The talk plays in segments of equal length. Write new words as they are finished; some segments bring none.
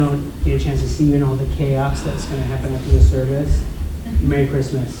don't get a chance to see you in all the chaos that's going to happen after the service, Merry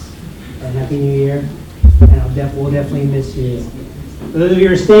Christmas and Happy New Year. And we'll definitely miss you. For those of you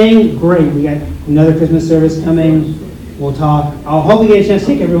who are staying, great. We got another Christmas service coming. We'll talk. I'll hopefully get a chance to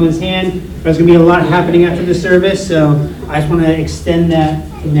take everyone's hand. There's going to be a lot happening after the service, so I just want to extend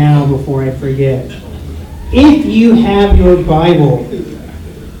that now before I forget. If you have your Bible,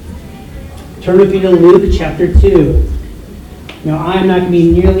 turn with me to Luke chapter 2. Now, I'm not going to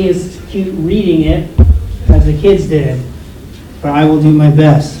be nearly as cute reading it as the kids did, but I will do my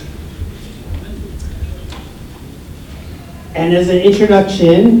best. And as an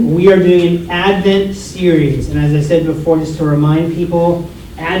introduction, we are doing an Advent series. And as I said before, just to remind people,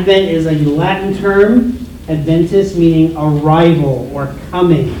 Advent is a Latin term, Adventus meaning arrival or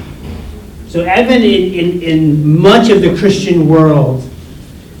coming. So Advent in much of the Christian world,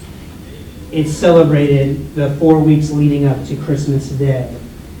 it's celebrated the 4 weeks leading up to Christmas Day.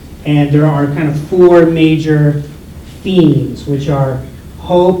 And there are kind of 4 major themes, which are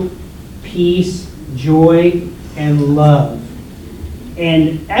hope, peace, joy, and love.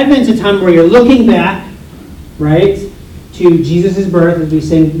 And Advent's a time where you're looking back, right, to Jesus' birth, as we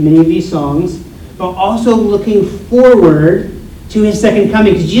sing many of these songs, but also looking forward to his second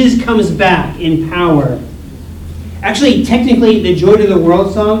coming, because Jesus comes back in power. Actually, technically, the Joy to the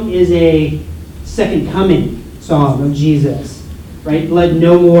World song is a second coming song of Jesus, right? Let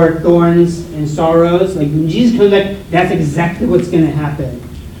no more thorns and sorrows. Like when Jesus comes back, that's exactly what's going to happen.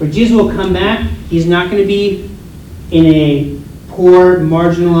 Where Jesus will come back, he's not going to be in a poor,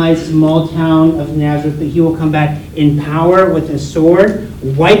 marginalized, small town of Nazareth, but he will come back in power with a sword,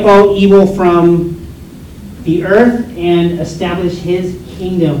 wipe all evil from the earth, and establish his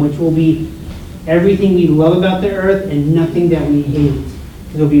kingdom, which will be everything we love about the earth and nothing that we hate.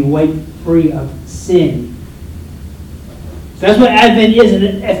 It'll be wiped free of sin. So that's what Advent is.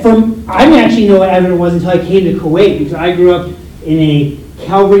 And I didn't actually know what Advent was until I came to Kuwait, because I grew up in a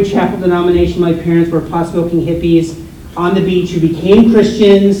Calvary Chapel denomination. My parents were pot-smoking hippies on the beach who became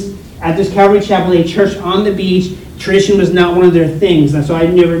Christians at this Calvary Chapel. They churched on the beach. Tradition was not one of their things, and so I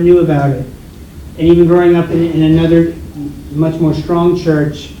never knew about it. And even growing up in another much more strong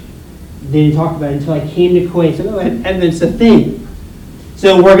church, they didn't talk about it until I came to Kuwait. So, Advent's a thing.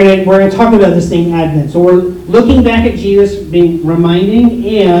 So we're gonna talk about this thing, Advent. So we're looking back at Jesus, being reminding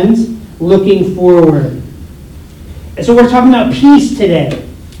and looking forward. And so we're talking about peace today.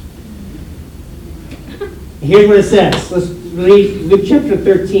 Here's what it says. Let's read Luke chapter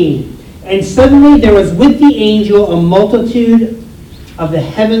 13. And suddenly there was with the angel a multitude of the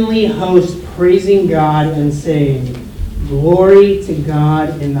heavenly host praising God and saying, "Glory to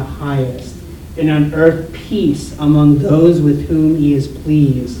God in the highest, and on earth peace among those with whom he is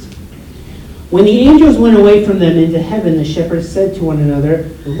pleased." When the angels went away from them into heaven, the shepherds said to one another,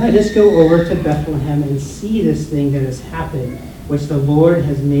 "Let us go over to Bethlehem and see this thing that has happened, which the Lord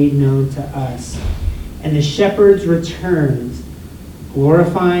has made known to us." And the shepherds returned,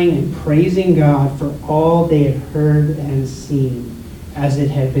 glorifying and praising God for all they had heard and seen, as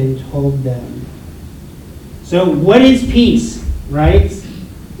it had been told them. So what is peace, right?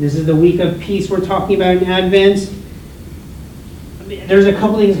 This is the week of peace we're talking about in Advent. There's a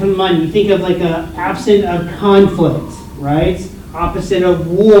couple things come to mind. You think of like a absence of conflict, right? Opposite of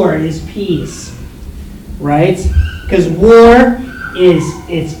war is peace, right? Because war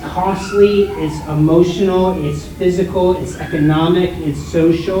it's costly, it's emotional, it's physical, it's economic, it's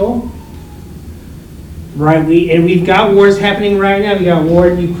social, right? We've got wars happening right now. We got a war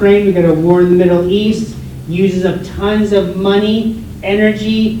in Ukraine, we got a war in the Middle East, uses up tons of money,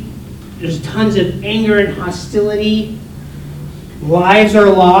 energy, there's tons of anger and hostility. Lives are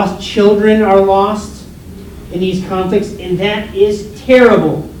lost, children are lost in these conflicts, and that is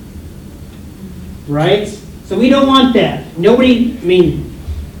terrible, right? So we don't want that. Nobody,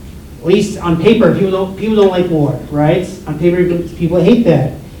 at least on paper, people don't like war, right? On paper, people hate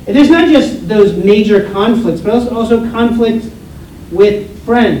that. And there's not just those major conflicts, but also conflict with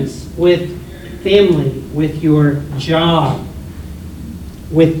friends, with family, with your job,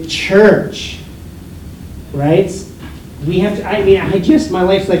 with church, right? We have to, my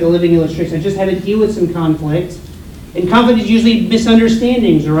life's like a living illustration. I just had to deal with some conflict. And conflict is usually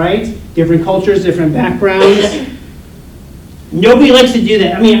misunderstandings, right? Different cultures, different backgrounds. Nobody likes to do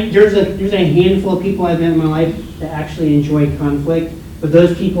that. There's a handful of people I've met in my life that actually enjoy conflict, but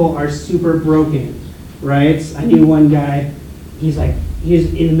those people are super broken, right? I knew one guy, he was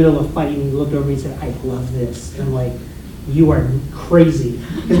in the middle of a fight, and he looked over and he said, "I love this." And I'm like, "You are crazy."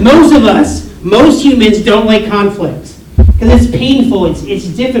 Because most humans don't like conflict. Because it's painful, it's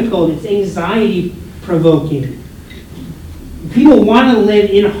difficult, it's anxiety provoking. People want to live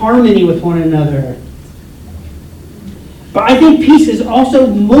in harmony with one another. But I think peace is also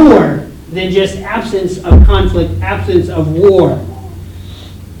more than just absence of conflict, absence of war.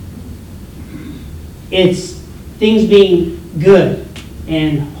 It's things being good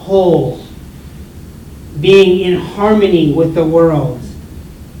and whole, being in harmony with the world,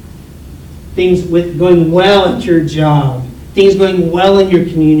 things with going well at your job, things going well in your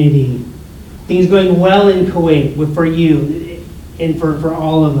community, things going well in Kuwait for you and for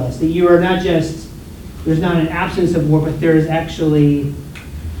all of us. That you are not just, there's not an absence of war, but there is actually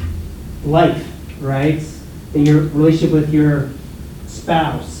life, right? That your relationship with your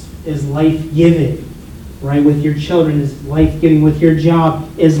spouse is life-giving, right? With your children is life-giving. With your job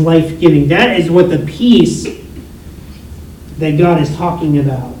is life-giving. That is what the peace that God is talking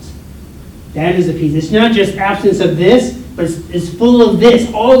about. That is the peace. It's not just absence of this, but it's full of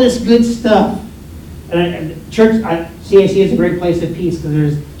this, all this good stuff. And CIC is a great place of peace because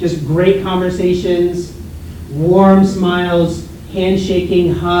there's just great conversations, warm smiles,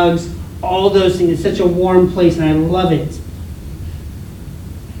 handshaking, hugs, all those things. It's such a warm place, and I love it.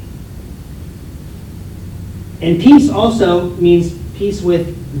 And peace also means peace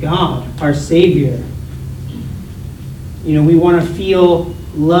with God, our Savior. You know, we want to feel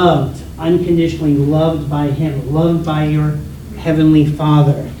loved, unconditionally loved by Him, loved by your Heavenly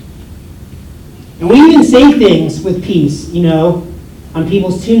Father. And we even say things with peace, you know, on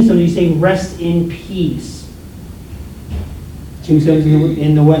people's tombstones, you say, rest in peace. Tombstones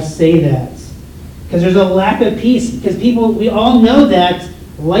in the West say that. Because there's a lack of peace. Because we all know that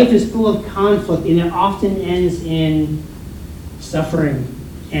life is full of conflict, and it often ends in suffering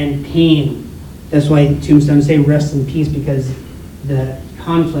and pain. That's why tombstones say rest in peace, because the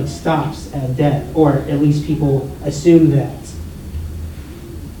conflict stops at death, or at least people assume that.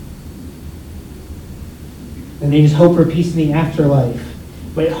 And they just hope for peace in the afterlife.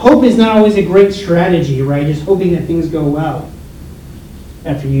 But hope is not always a great strategy, right? Just hoping that things go well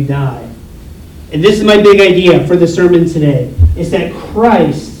after you die. And this is my big idea for the sermon today, is that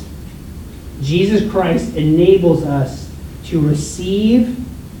Christ, Jesus Christ, enables us to receive,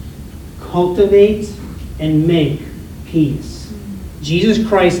 cultivate, and make peace. Jesus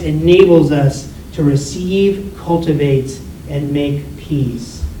Christ enables us to receive, cultivate, and make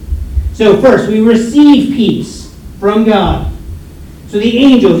peace. So first, we receive peace from God. So the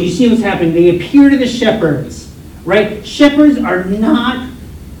angels, you see what's happening. They appear to the shepherds, right? Shepherds are not,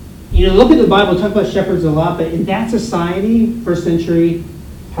 you know, look at the Bible, talk about shepherds a lot, but in that society, first century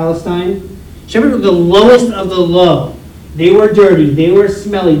Palestine, shepherds were the lowest of the low. They were dirty, they were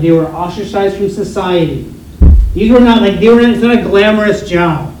smelly, they were ostracized from society. These were not it's not a glamorous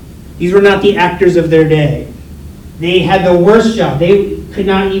job. These were not the actors of their day. They had the worst job. They could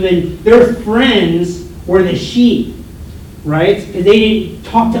not even, their friends were the sheep, right? Because they didn't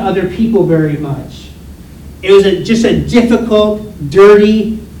talk to other people very much. It was just a difficult,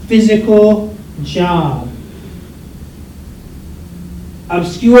 dirty, physical job.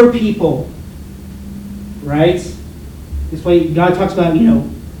 Obscure people, right? That's why God talks about, you know,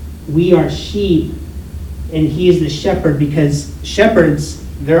 we are sheep and He is the shepherd, because shepherds,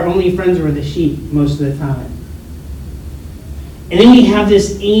 their only friends were the sheep most of the time. And then we have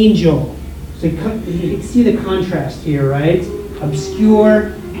this angel. So you can see the contrast here, right?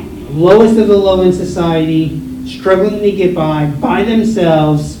 Obscure, lowest of the low in society, struggling to get by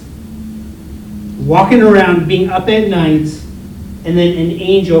themselves, walking around, being up at night, and then an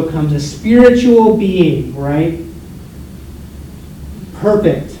angel comes, a spiritual being, right?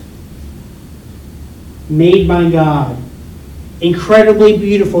 Perfect. Made by God. Incredibly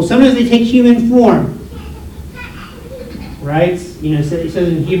beautiful. Sometimes they take human form. Right? You know, it says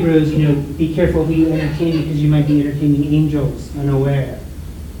in Hebrews, you know, be careful who you entertain, because you might be entertaining angels unaware.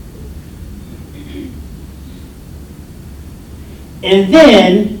 And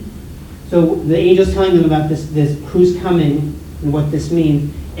then, so the angel's telling them about this who's coming and what this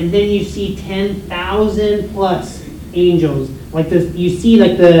means. And then you see 10,000 plus angels. Like this, you see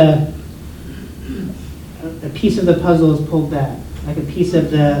like a piece of the puzzle is pulled back. Like a piece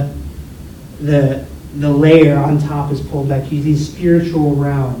of the layer on top is pulled back. You see the spiritual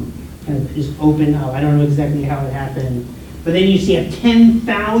realm kind of just open up. I don't know exactly how it happened. But then you see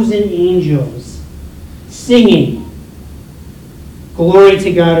 10,000 angels singing, glory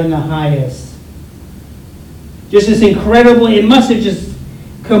to God in the highest. Just this incredible, it must have just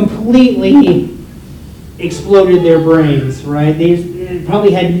completely exploded their brains, right? They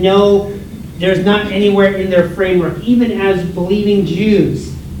probably had there's not anywhere in their framework, even as believing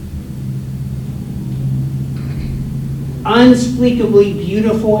Jews. Unspeakably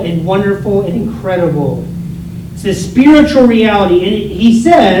beautiful and wonderful and incredible. It's a spiritual reality. And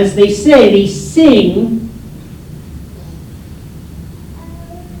they sing,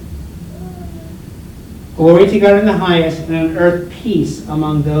 glory to God in the highest, and on earth peace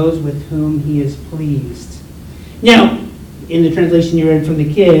among those with whom he is pleased. Now, in the translation you read from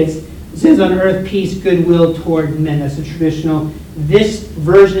the kids, it says on earth peace, goodwill toward men. That's a traditional. This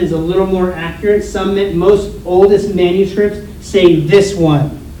version is a little more accurate. Most oldest manuscripts say this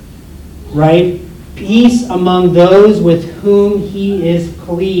one, right? Peace among those with whom he is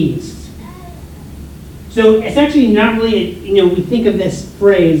pleased. So it's actually not really, we think of this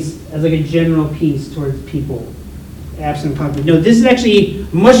phrase as like a general peace towards people, absent conflict. No, this is actually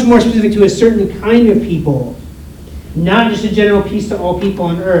much more specific to a certain kind of people, not just a general peace to all people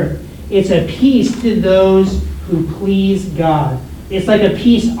on earth. It's a peace to those who please God. It's like a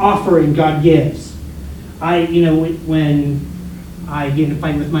peace offering God gives. When I get in a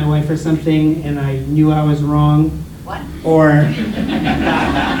fight with my wife or something and I knew I was wrong, What? or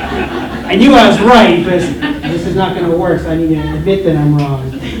I knew I was right, but this is not going to work, so I need to admit that I'm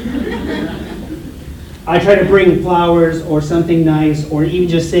wrong. I try to bring flowers or something nice, or even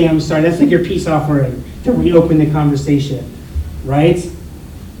just say I'm sorry. That's like your peace offering to reopen the conversation, right?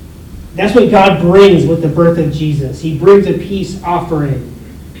 That's what God brings with the birth of Jesus. He brings a peace offering.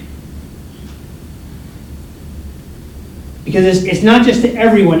 Because it's not just to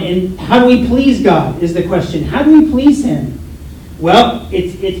everyone. And how do we please God is the question. How do we please him? Well,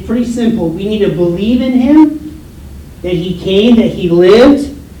 it's pretty simple. We need to believe in him, that he came, that he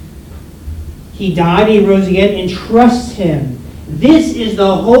lived, he died, he rose again, and trust him. This is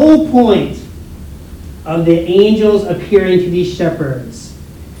the whole point of the angels appearing to these shepherds.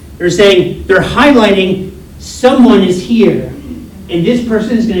 They're highlighting someone is here, and this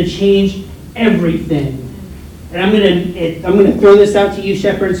person is going to change everything. And I'm going to throw this out to you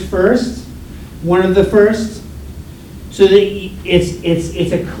shepherds first, one of the first, so that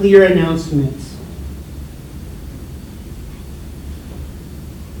it's a clear announcement.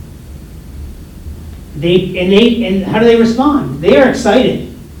 And how do they respond? They are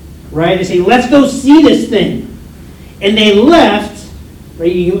excited, right? They say, "Let's go see this thing," and they left.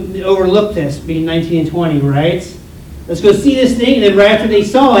 Right, you overlooked this being 19 and 20, right? Let's go see this thing, and then right after they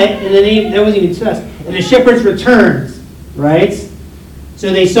saw it, and then that wasn't even to us. And the shepherds returned, right?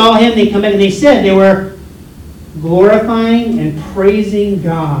 So they saw him, they come back, and they said they were glorifying and praising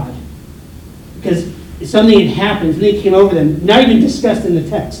God. Because something had happened, something came over them, not even discussed in the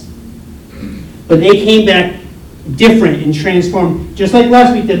text. But they came back different and transformed. Just like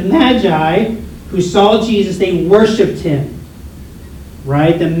last week, the Magi who saw Jesus, they worshipped him.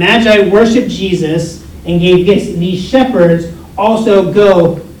 Right? The Magi worshiped Jesus and gave gifts. And these shepherds also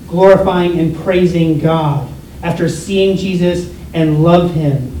go glorifying and praising God after seeing Jesus and love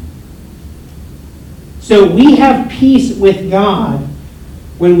him. So we have peace with God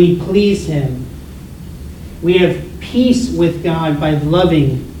when we please him. We have peace with God by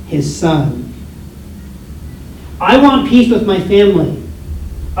loving his Son. I want peace with my family.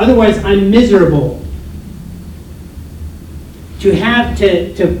 Otherwise, I'm miserable. To have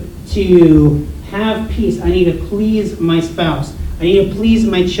peace, I need to please my spouse. I need to please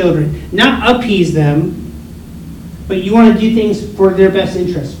my children. Not appease them, but you want to do things for their best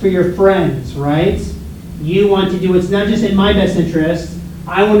interest, for your friends, right? You want to do what's not just in my best interest.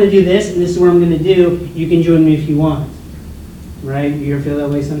 I want to do this, and this is what I'm going to do. You can join me if you want. Right? You ever feel that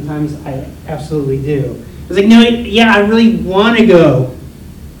way sometimes? I absolutely do. It's like, no, yeah, I really want to go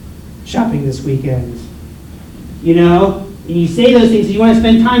shopping this weekend. And you say those things, you want to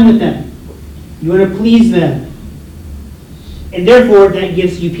spend time with them. You want to please them. And therefore, that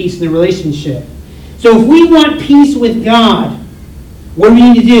gives you peace in the relationship. So if we want peace with God, what do we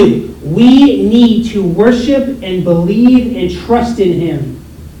need to do? We need to worship and believe and trust in him.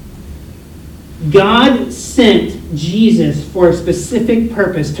 God sent Jesus for a specific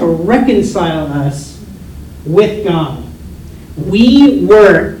purpose, to reconcile us with God. We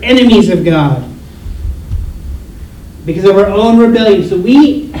were enemies of God because of our own rebellion. So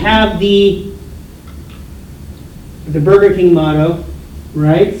we have the Burger King motto,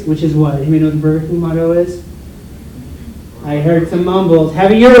 right? Which is what? Anybody know what the Burger King motto is? I heard some mumbles.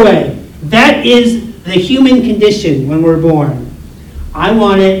 Have it your way. That is the human condition when we're born. I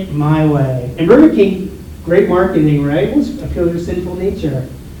want it my way. And Burger King, great marketing, right? Let's appeal to your sinful nature.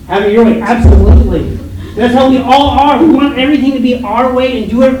 Have it your way. Absolutely. That's how we all are. We want everything to be our way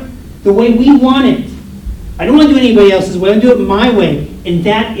and do it the way we want it. I don't want to do anybody else's way. I want to do it my way. And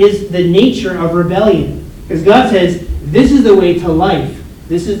that is the nature of rebellion. Because God says, this is the way to life.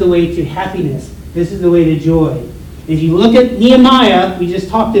 This is the way to happiness. This is the way to joy. If you look at Nehemiah, we just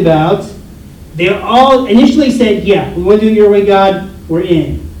talked about, They all initially said, yeah, we want to do it your way, God. We're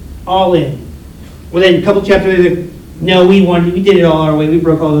in. All in. Well, then a couple chapters later, no, we did it all our way. We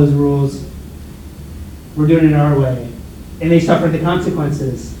broke all those rules. We're doing it our way. And they suffered the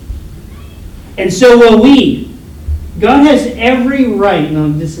consequences. And so will we. God has every right. Now,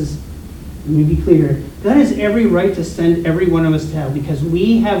 let me be clear. God has every right to send every one of us to hell because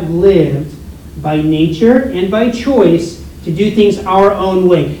we have lived by nature and by choice to do things our own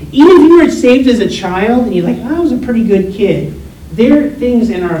way. Even if you were saved as a child and you're like, I was a pretty good kid, there are things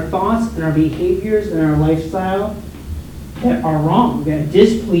in our thoughts and our behaviors and our lifestyle that are wrong, that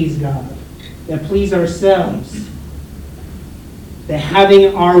displease God, that please ourselves, that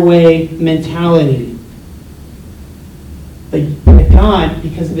having our way mentality. But God,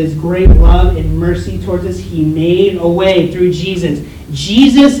 because of his great love and mercy towards us, he made a way through Jesus.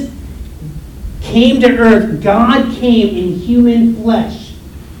 Jesus came to earth. God came in human flesh.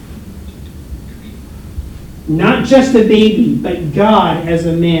 Not just a baby, but God as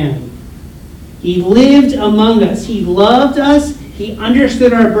a man. He lived among us. He loved us. He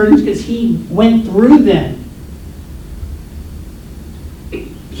understood our burdens because he went through them.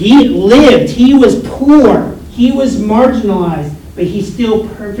 He lived. He was poor. He was marginalized. But he still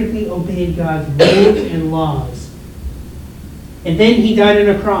perfectly obeyed God's rules and laws. And then he died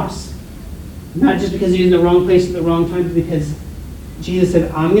on a cross. Not just because he was in the wrong place at the wrong time, but because Jesus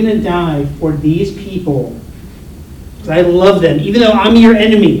said, I'm going to die for these people. Because I love them. Even though I'm your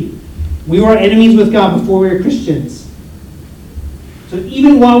enemy. We were enemies with God before we were Christians. So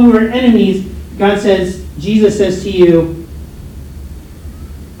even while we were enemies, Jesus says to you,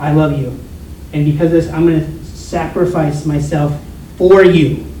 I love you. And because of this, I'm going to sacrifice myself for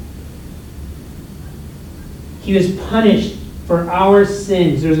you. He was punished for our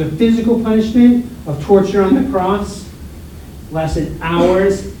sins. There's a physical punishment of torture on the cross, lasted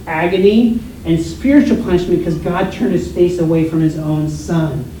hours, agony, and spiritual punishment because God turned his face away from his own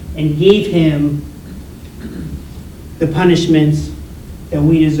son and gave him the punishments that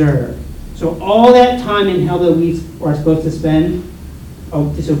we deserve. So all that time in hell that we are supposed to spend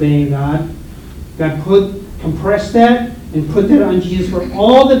disobeying God, God compressed that and put that on Jesus for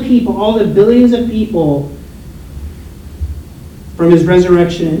all the people, all the billions of people from his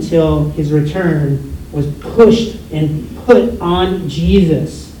resurrection until his return was pushed and put on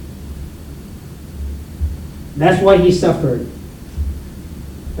Jesus. That's why he suffered.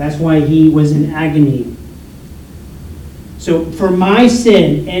 That's why he was in agony. So for my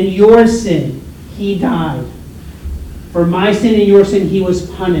sin and your sin, he died. For my sin and your sin, he was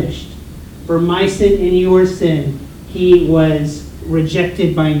punished. For my sin and your sin, he was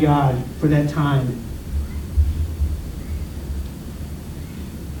rejected by God for that time.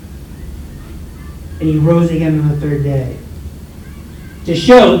 And he rose again on the third day. To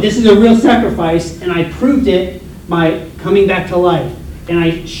show this is a real sacrifice, and I proved it by coming back to life. And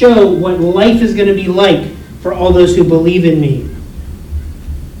I show what life is going to be like for all those who believe in me.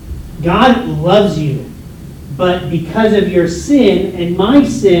 God loves you, but because of your sin and my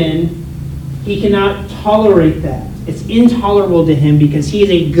sin, he cannot tolerate that. It's intolerable to him because he is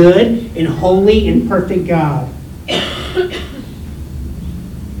a good and holy and perfect God.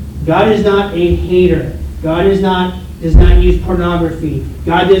 God is not a hater. God does not use pornography.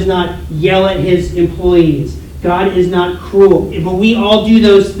 God does not yell at his employees. God is not cruel. But we all do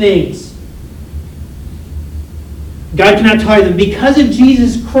those things. God cannot tolerate them. Because of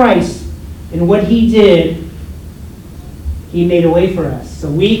Jesus Christ and what he did, he made a way for us.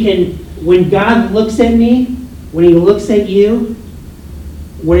 So we can, when God looks at me, when he looks at you,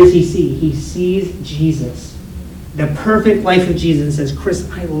 what does he see? He sees Jesus. The perfect life of Jesus, and says,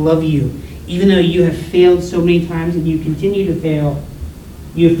 Chris, I love you. Even though you have failed so many times and you continue to fail.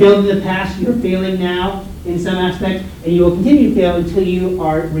 You have failed in the past, you're failing now in some aspect, and you will continue to fail until you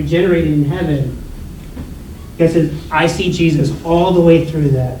are regenerated in heaven. God says, I see Jesus all the way through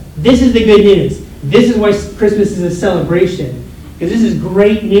that. This is the good news. This is why Christmas is a celebration. Because this is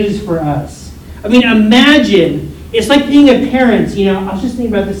great news for us. I mean, imagine, it's like being a parent. You know, I was just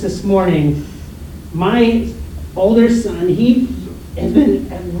thinking about this morning. My older son, he has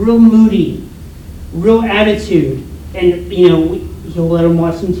been real moody, real attitude. And, you know, he'll let him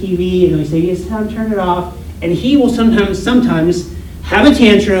watch some TV, and we say, yes, Tom, turn it off. And he will sometimes have a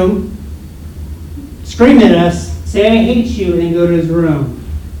tantrum, scream at us, say, I hate you, and then go to his room.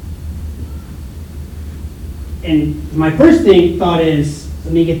 And my first thought is,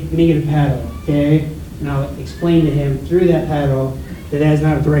 let me get a paddle, okay? And I'll explain to him through that paddle that is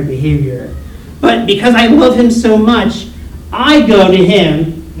not the right behavior. But because I love him so much, I go to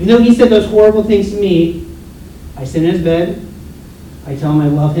him, even though he said those horrible things to me, I sit in his bed, I tell him I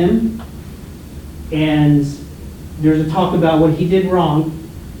love him, and there's a talk about what he did wrong,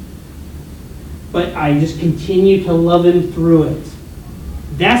 but I just continue to love him through it.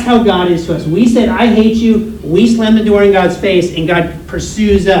 That's how God is to us. We said, I hate you. We slam the door in God's face, and God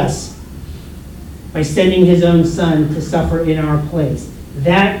pursues us by sending his own son to suffer in our place.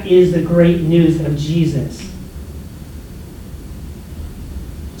 That is the great news of Jesus.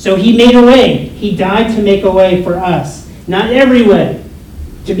 So he made a way. He died to make a way for us. Not every way.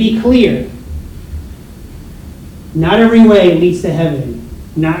 To be clear, not every way leads to heaven.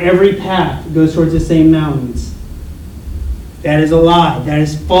 Not every path goes towards the same mountains. That is a lie. That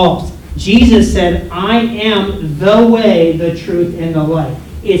is false. Jesus said, I am the way, the truth, and the life.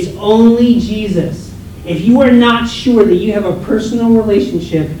 It's only Jesus. If you are not sure that you have a personal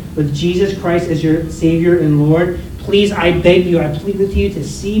relationship with Jesus Christ as your Savior and Lord, please, I beg you, I plead with you to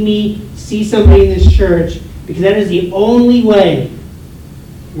see somebody in this church, because that is the only way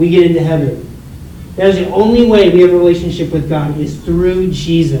we get into heaven. That is the only way we have a relationship with God, is through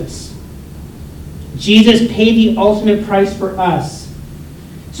Jesus. Jesus paid the ultimate price for us.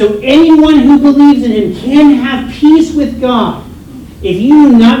 So anyone who believes in him can have peace with God. If you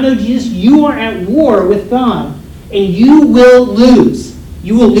do not know Jesus, you are at war with God, and you will lose.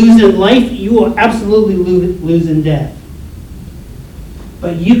 You will lose in life. You will absolutely lose in death.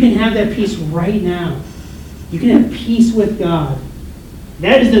 But you can have that peace right now. You can have peace with God.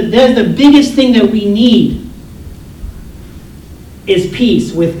 That is the biggest thing that we need, is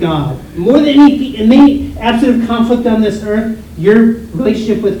peace with God. More than any absolute conflict on this earth, your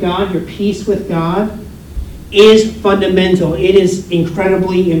relationship with God, your peace with God, is fundamental. It is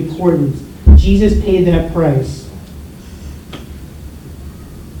incredibly important. Jesus paid that price.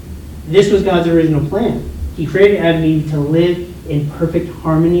 This was God's original plan. He created Adam and Eve to live in perfect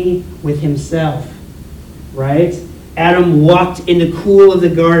harmony with himself. Right? Adam walked in the cool of the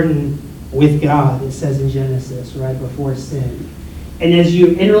garden with God, it says in Genesis, right before sin. And as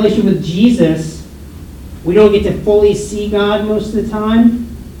you're in relationship with Jesus, we don't get to fully see God most of the time,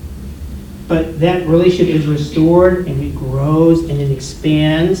 but that relationship is restored, and it grows, and it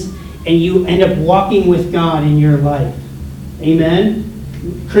expands, and you end up walking with God in your life. Amen?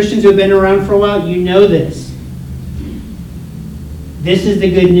 Christians who have been around for a while, you know this. This is the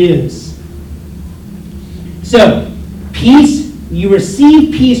good news. So, peace, you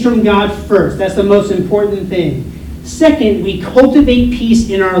receive peace from God first. That's the most important thing. Second, we cultivate peace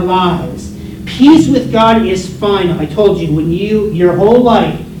in our lives. Peace with God is final. I told you, when your whole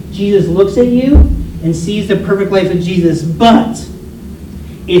life, Jesus looks at you and sees the perfect life of Jesus, but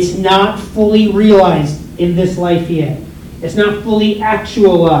it's not fully realized in this life yet. It's not fully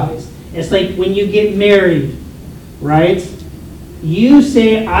actualized. It's like when you get married, right? You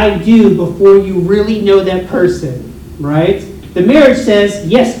say, I do, before you really know that person, right? The marriage says,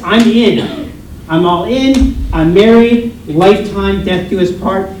 yes, I'm in. I'm all in. I'm married. Lifetime, death do us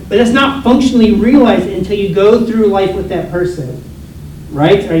part. But that's not functionally realized until you go through life with that person.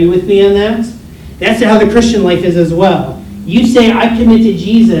 Right? Are you with me on that? That's how the Christian life is as well. You say, I commit to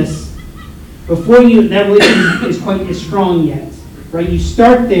Jesus, before that relationship is quite as strong yet. Right? You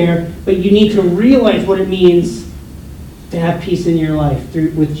start there, but you need to realize what it means to have peace in your life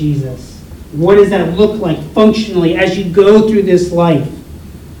with Jesus. What does that look like functionally as you go through this life?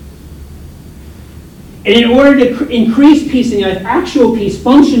 And in order to increase peace in your life, actual peace,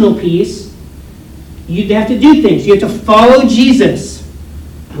 functional peace, you have to do things. You have to follow Jesus.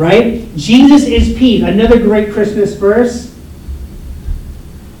 Right? Jesus is peace. Another great Christmas verse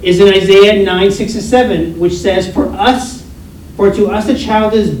is in Isaiah 9, 6 and 7, which says, For to us a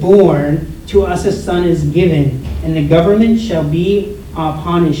child is born, to us a son is given, and the government shall be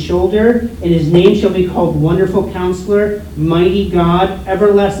upon his shoulder, and his name shall be called Wonderful Counselor, Mighty God,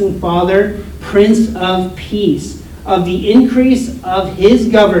 Everlasting Father, Prince of Peace. Of the increase of his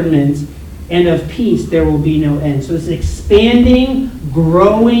government and of peace there will be no end. So it's expanding,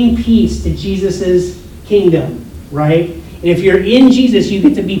 growing peace to Jesus' kingdom, right? And if you're in Jesus, you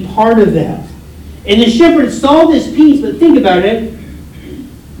get to be part of that. And the shepherds saw this peace, but think about it.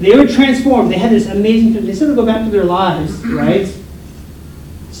 They were transformed. They had this amazing, they sort of go back to their lives, right?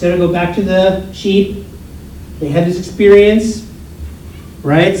 Instead of go back to the sheep, they had this experience,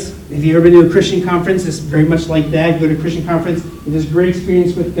 right? If you've ever been to a Christian conference, it's very much like that. You go to a Christian conference, you have this great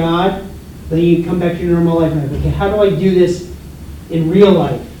experience with God, but then you come back to your normal life and like, okay, how do I do this in real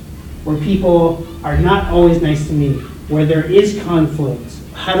life, where people are not always nice to me, where there is conflict?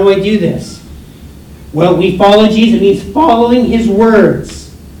 How do I do this? Well, we follow Jesus. It means following his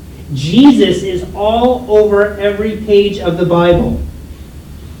words. Jesus is all over every page of the Bible.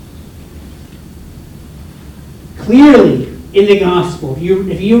 Clearly, in the gospel.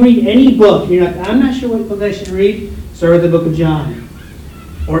 If you read any book, you're like, I'm not sure what book I should read, start with the book of John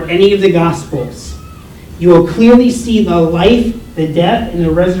or any of the gospels. You will clearly see the life, the death, and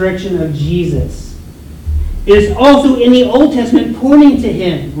the resurrection of Jesus. It is also in the Old Testament pointing to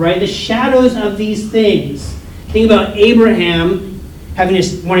him, right? The shadows of these things. Think about Abraham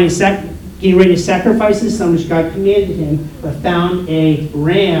getting ready to sacrifice his son, which God commanded him, but found a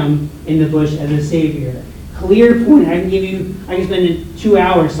ram in the bush as a savior. Clear point. I can spend 2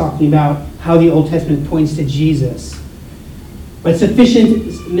 hours talking about how the Old Testament points to Jesus. But suffice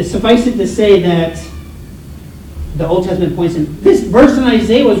it to say that the Old Testament points to him. This verse in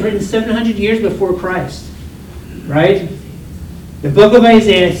Isaiah was written 700 years before Christ. Right? The book of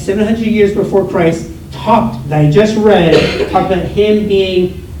Isaiah, 700 years before Christ, that I just read, talked about him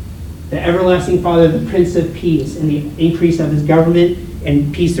being the everlasting Father, the Prince of Peace, and the increase of his government,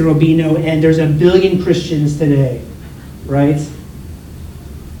 and peace there will be no end. There's 1 billion Christians today, right?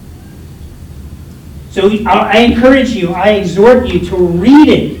 So I encourage you, I exhort you to read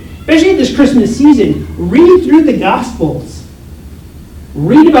it, especially this Christmas season. Read through the Gospels.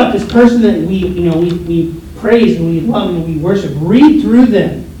 Read about this person that we praise and we love and we worship. Read through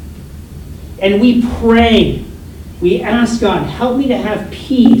them. And we pray. We ask God, help me to have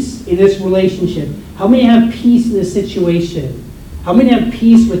peace in this relationship. Help me to have peace in this situation. Help me to have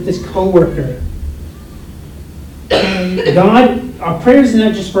peace with this coworker. God, our prayers are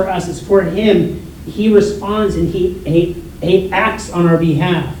not just for us, it's for him. He responds and he acts on our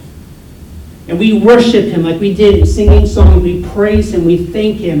behalf. And we worship him like we did in singing songs. We praise him. We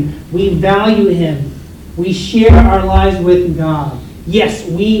thank him. We value him. We share our lives with God. Yes,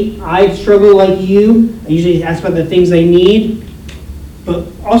 I struggle like you. I usually ask about the things I need. But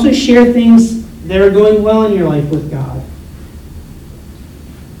also share things that are going well in your life with God.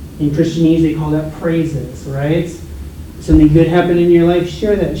 In Christianese, they call that praises, right? Something good happened in your life,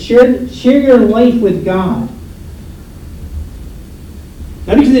 share that. Share your life with God.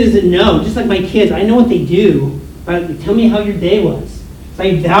 Not because it doesn't know, just like my kids, I know what they do, but tell me how your day was. So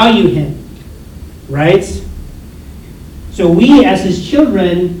I value him, right? So we, as his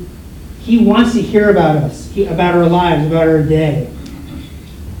children, he wants to hear about us, about our lives, about our day.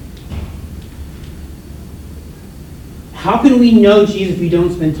 How can we know Jesus if we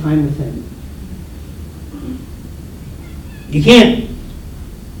don't spend time with him? You can't.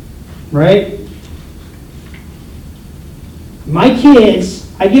 Right? My kids,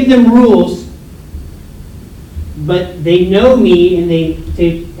 I give them rules, but they know me and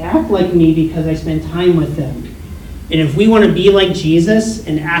they act like me because I spend time with them. And if we want to be like Jesus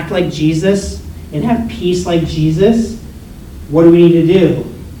and act like Jesus and have peace like Jesus, what do we need to do?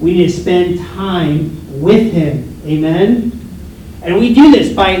 We need to spend time with him. Amen? And we do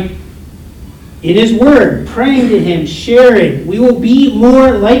this by, in his word, praying to him, sharing. We will be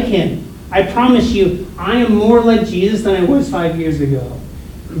more like him. I promise you, I am more like Jesus than I was 5 years ago.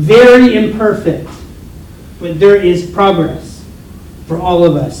 Very imperfect. But there is progress for all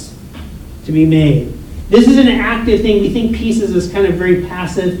of us to be made. This is an active thing. We think peace is this kind of very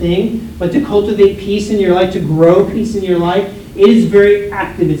passive thing. But to cultivate peace in your life, to grow peace in your life, it is very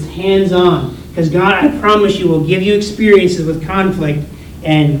active. It's hands-on. Because God, I promise you, will give you experiences with conflict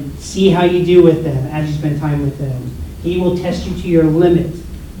and see how you do with them as you spend time with them. He will test you to your limit.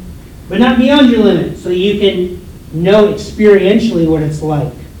 But not beyond your limit, so you can know experientially what it's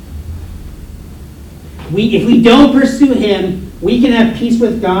like. If we don't pursue him, we can have peace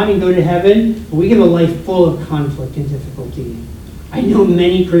with God and go to heaven, but we can have a life full of conflict and difficulty. I know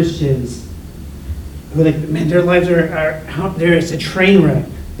many Christians who are like, man, their lives are out there. It's a train wreck.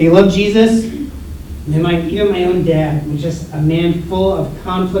 They love Jesus. And even my own dad was just a man full of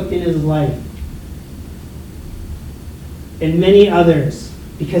conflict in his life. And many others,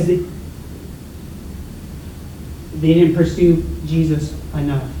 because they didn't pursue Jesus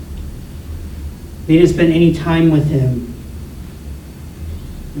enough. They didn't spend any time with him.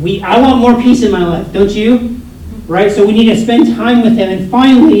 I want more peace in my life, don't you? Right? So we need to spend time with him. And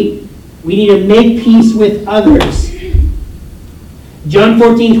finally, we need to make peace with others. John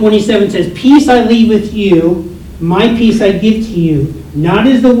 14:27 says, "Peace I leave with you, my peace I give to you. Not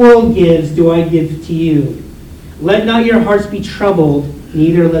as the world gives, do I give to you. Let not your hearts be troubled,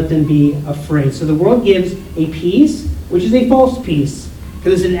 neither let them be afraid." So the world gives a peace, which is a false peace,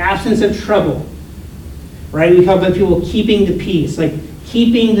 because it's an absence of trouble. Right? We talk about people keeping the peace, like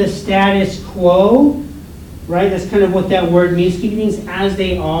keeping the status quo. Right? That's kind of what that word means. Keeping things as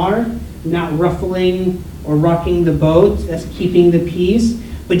they are, not ruffling or rocking the boat. That's keeping the peace.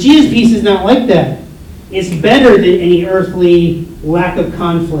 But Jesus' peace is not like that. It's better than any earthly lack of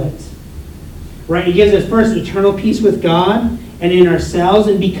conflict. right? He gives us first eternal peace with God and in ourselves.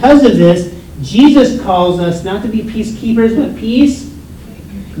 And because of this, Jesus calls us not to be peacekeepers, but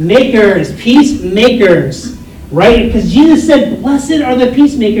peacemakers. Peacemakers, right? Because Jesus said, blessed are the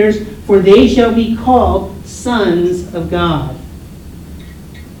peacemakers, for they shall be called sons of God.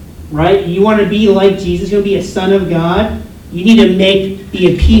 Right? You want to be like Jesus, you want to be a son of God, you need to be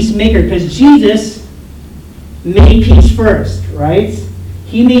a peacemaker, because Jesus made peace first, right?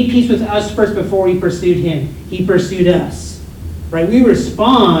 He made peace with us first before we pursued him. He pursued us, right? We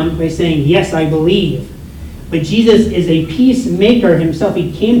respond by saying, yes, I believe. But Jesus is a peacemaker himself.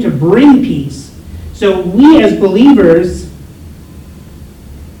 He came to bring peace. So we as believers,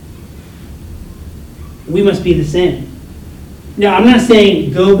 we must be the same. Now, I'm not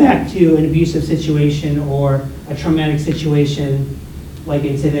saying go back to an abusive situation or a traumatic situation, like,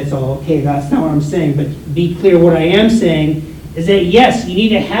 and say that's all okay. That's not what I'm saying. But be clear, what I am saying is that, yes, you need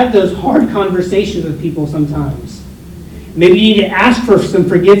to have those hard conversations with people sometimes. Maybe you need to ask for some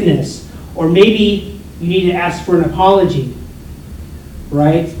forgiveness, or maybe you need to ask for an apology,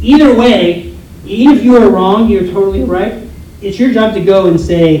 right? Either way, even if you are wrong, you're totally right, it's your job to go and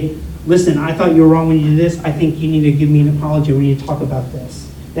say, listen, I thought you were wrong when you did this. I think you need to give me an apology. We need to talk about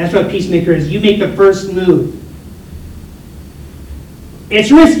this. That's what peacemaker is. You make the first move.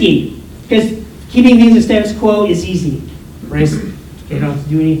 It's risky, because keeping things in status quo is easy, right? You don't have to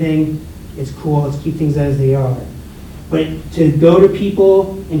do anything. It's cool. Let's keep things as they are. But to go to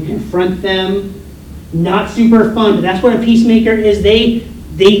people and confront them, not super fun, but that's what a peacemaker is.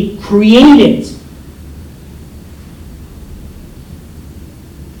 They create it.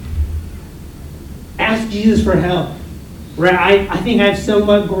 Ask Jesus for help. Right? I think I've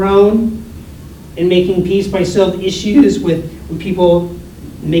somewhat grown in making peace, but I still have issues with when people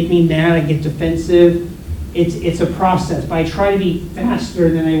make me mad, I get defensive. It's a process, but I try to be faster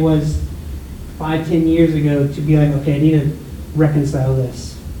than I was 5-10 years ago to be like, okay, I need to reconcile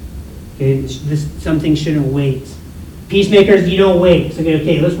this. Okay, something shouldn't wait. Peacemakers, you don't wait. It's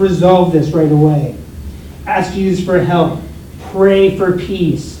okay, let's resolve this right away. Ask Jesus for help. Pray for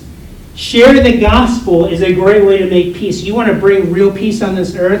peace. Share the gospel is a great way to make peace. You want to bring real peace on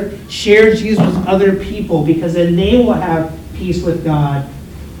this earth? Share Jesus with other people, because then they will have peace with God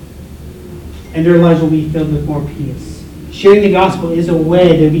and their lives will be filled with more peace. Sharing the gospel is a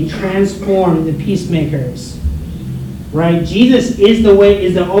way to be transformed into peacemakers. Right? Jesus is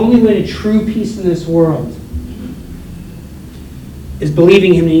the only way to true peace in this world. Is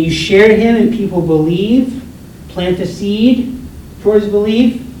believing him. And you share him and people believe, plant a seed towards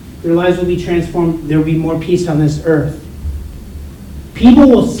belief, their lives will be transformed. There will be more peace on this earth. People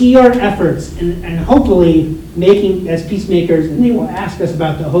will see our efforts and hopefully making as peacemakers, and they will ask us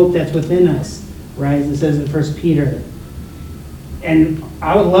about the hope that's within us, right? As it says in 1 Peter. And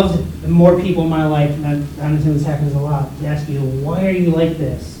I would love more people in my life, and I understand this happens a lot, to ask you, why are you like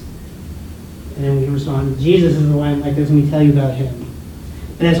this? And then we respond, Jesus is the why I'm like this, and we tell you about him.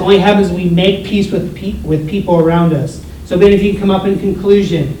 And that's only happens when we make peace with people around us. So Ben, if you can come up in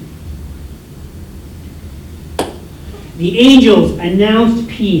conclusion. The angels announced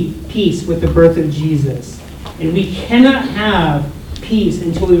peace with the birth of Jesus. And we cannot have peace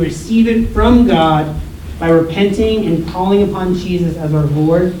until we receive it from God by repenting and calling upon Jesus as our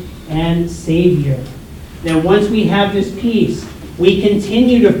Lord and Savior. Now, once we have this peace, we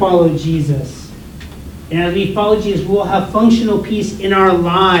continue to follow Jesus. And as we follow Jesus, we'll have functional peace in our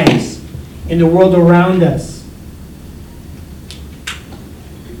lives, in the world around us.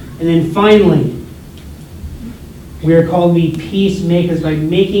 And then finally, we are called to be peacemakers by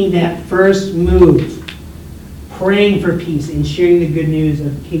making that first move, praying for peace and sharing the good news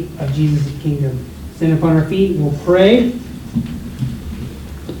of Jesus' kingdom. Stand up on our feet, we'll pray.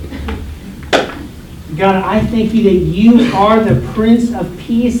 God, I thank you that you are the Prince of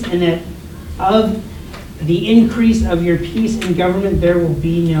Peace, and that of the increase of your peace in government there will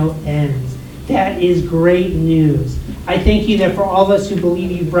be no end. That is great news. I thank you that for all of us who believe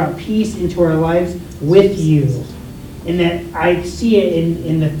you brought peace into our lives with you. And that I see it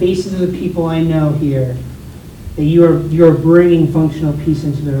in the faces of the people I know here, that you are bringing functional peace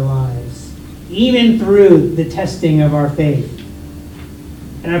into their lives, even through the testing of our faith.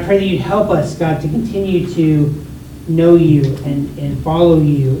 And I pray that you'd help us, God, to continue to know you and follow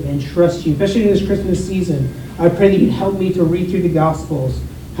you and trust you, especially in this Christmas season. I pray that you'd help me to read through the Gospels,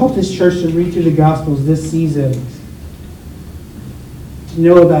 help this church to read through the Gospels this season, to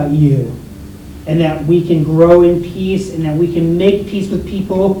know about you. And that we can grow in peace, and that we can make peace with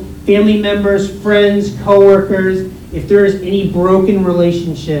people, family members, friends, co-workers. If there is any broken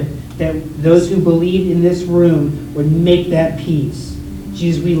relationship, that those who believe in this room would make that peace.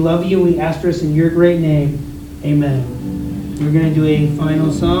 Jesus, we love you. We ask this in your great name. Amen. We're going to do a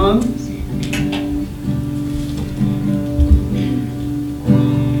final song.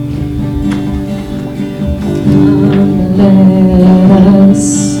 Let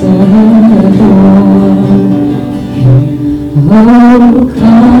us adore Him. Oh,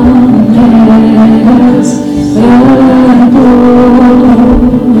 come, let us adore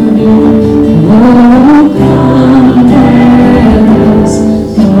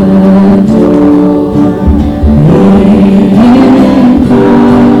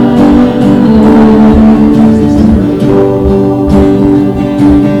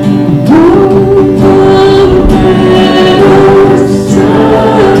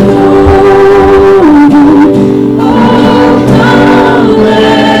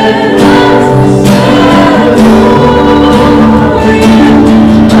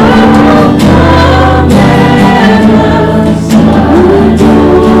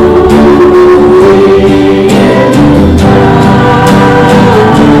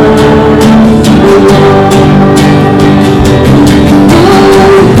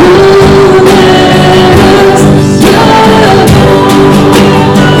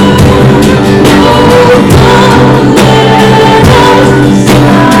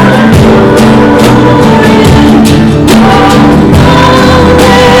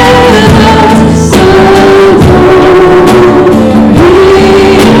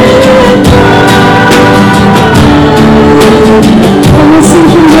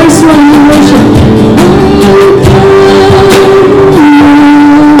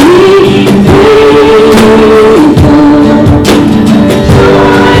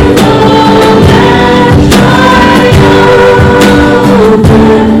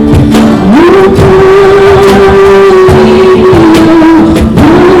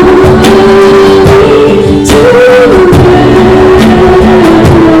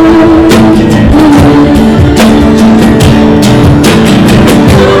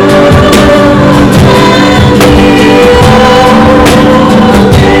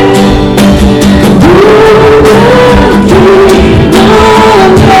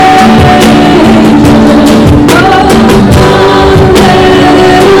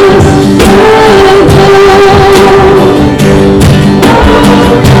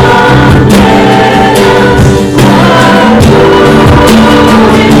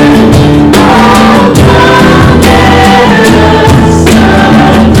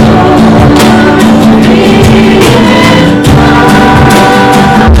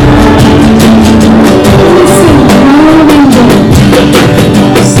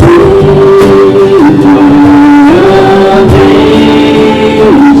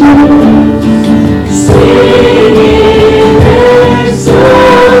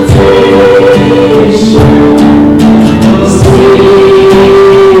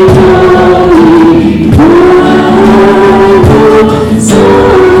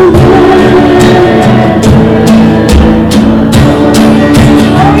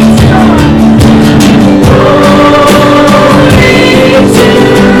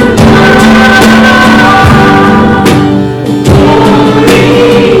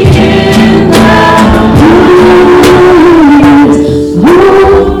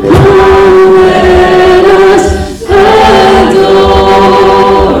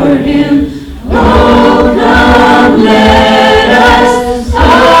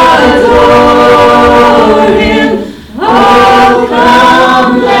Him.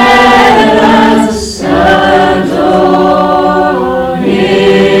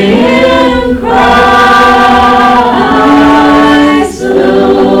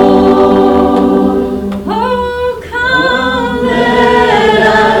 Oh, come, let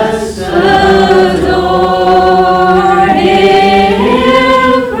us adore Him.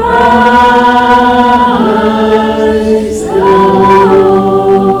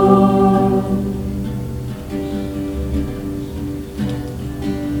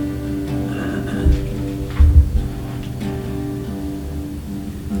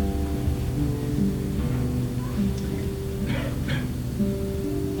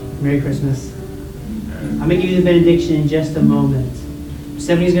 Merry Christmas. I'm going to give you the benediction in just a moment.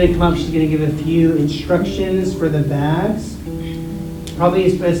 Stephanie's going to come up. She's going to give a few instructions for the bags. Probably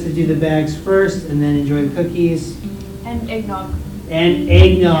it's best to do the bags first and then enjoy the cookies. And eggnog. And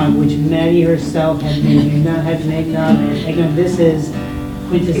eggnog, which Maddie herself had made. If you've not had an eggnog, this is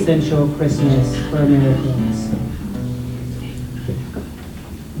quintessential Christmas for Americans.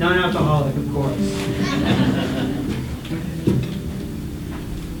 Non-alcoholic, of course.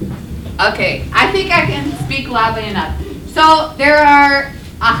 Okay, I think I can speak loudly enough. So there are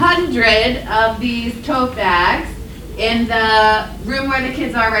 100 of these tote bags, in the room where the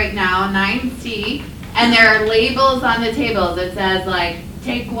kids are right now, 9C, and there are labels on the tables. It says like,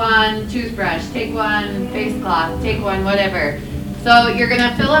 take one toothbrush, take one face cloth, take one whatever. So you're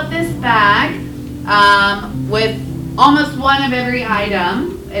gonna fill up this bag with almost one of every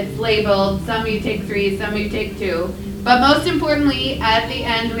item. It's labeled, some you take 3, some you take 2. But most importantly, at the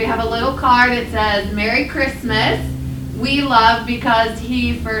end, we have a little card that says, Merry Christmas, we love because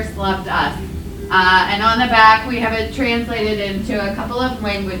he first loved us. And on the back, we have it translated into a couple of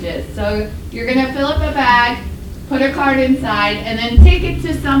languages. So you're gonna fill up a bag, put a card inside, and then take it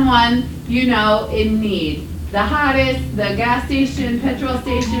to someone you know in need. The hottest, the gas station, petrol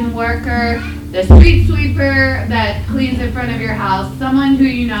station worker, the street sweeper that cleans in front of your house, someone who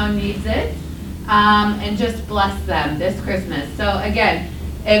you know needs it, and just bless them this Christmas. So again,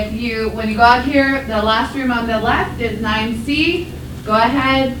 when you go out here, the last room on the left is 9C. Go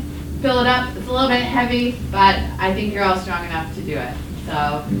ahead, fill it up. It's a little bit heavy, but I think you're all strong enough to do it.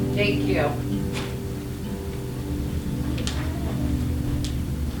 So thank you.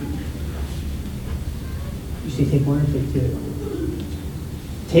 You say take 1 or take 2?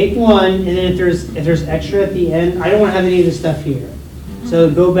 Take 1, and then if there's extra at the end, I don't want to have any of this stuff here. So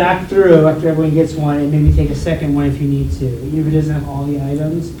go back through after everyone gets one and maybe take a second one if you need to. Even if it doesn't have all the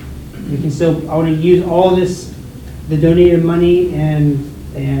items, you can still, I want to use all this, the donated money and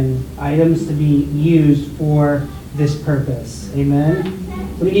items to be used for this purpose. Amen?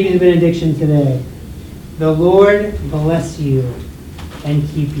 Let me give you the benediction today. The Lord bless you and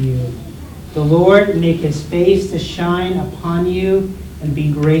keep you. The Lord make his face to shine upon you and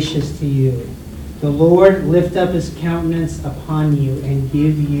be gracious to you. The Lord lift up his countenance upon you and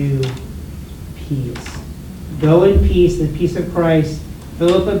give you peace. Go in peace, the peace of Christ.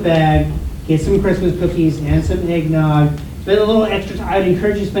 Fill up a bag, get some Christmas cookies and some eggnog. Spend a little extra time. I would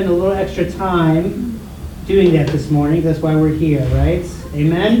encourage you to spend a little extra time doing that this morning. That's why we're here, right?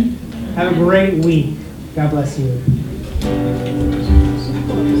 Amen? Have a great week. God bless you.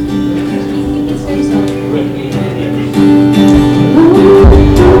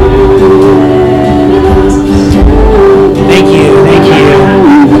 Thank you.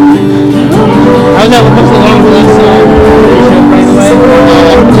 How's that? What's the long last song?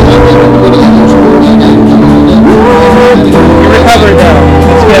 You recovered though.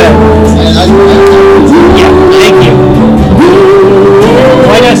 That's good. Yeah, thank you.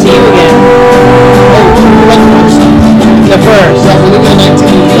 Why not see you again? The first.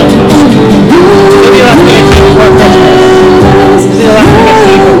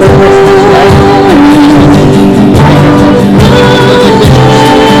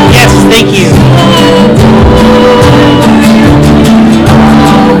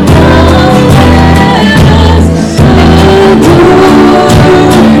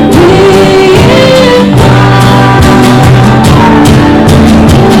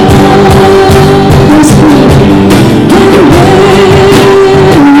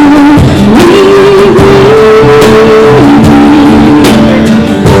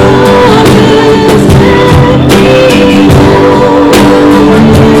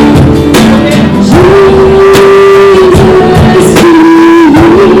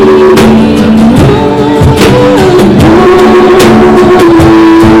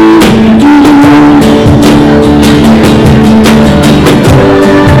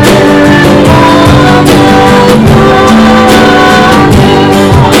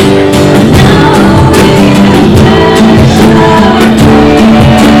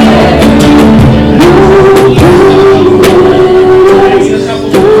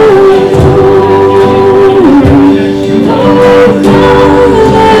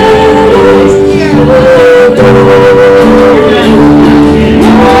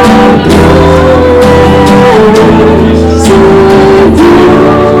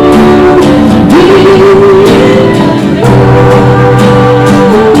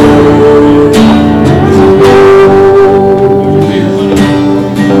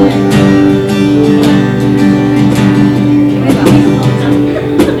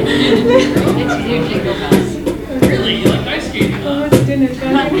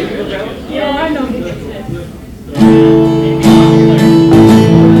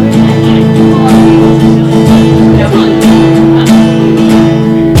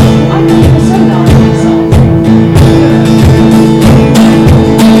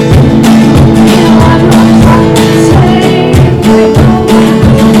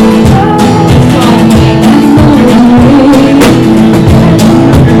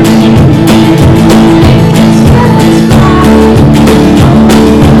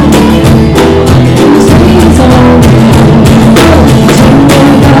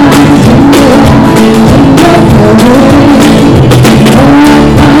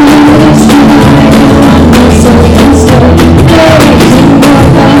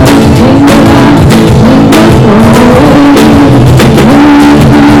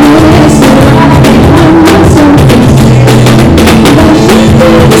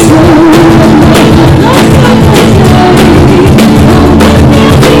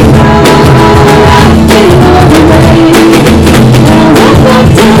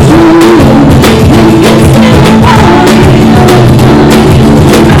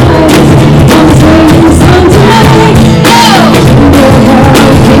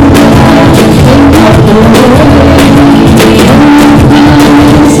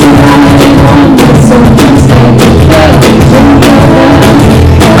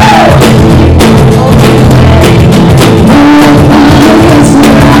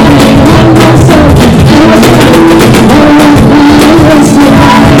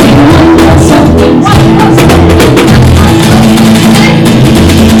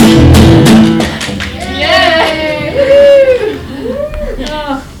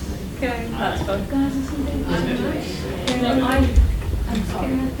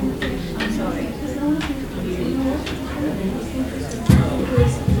 I'm sorry.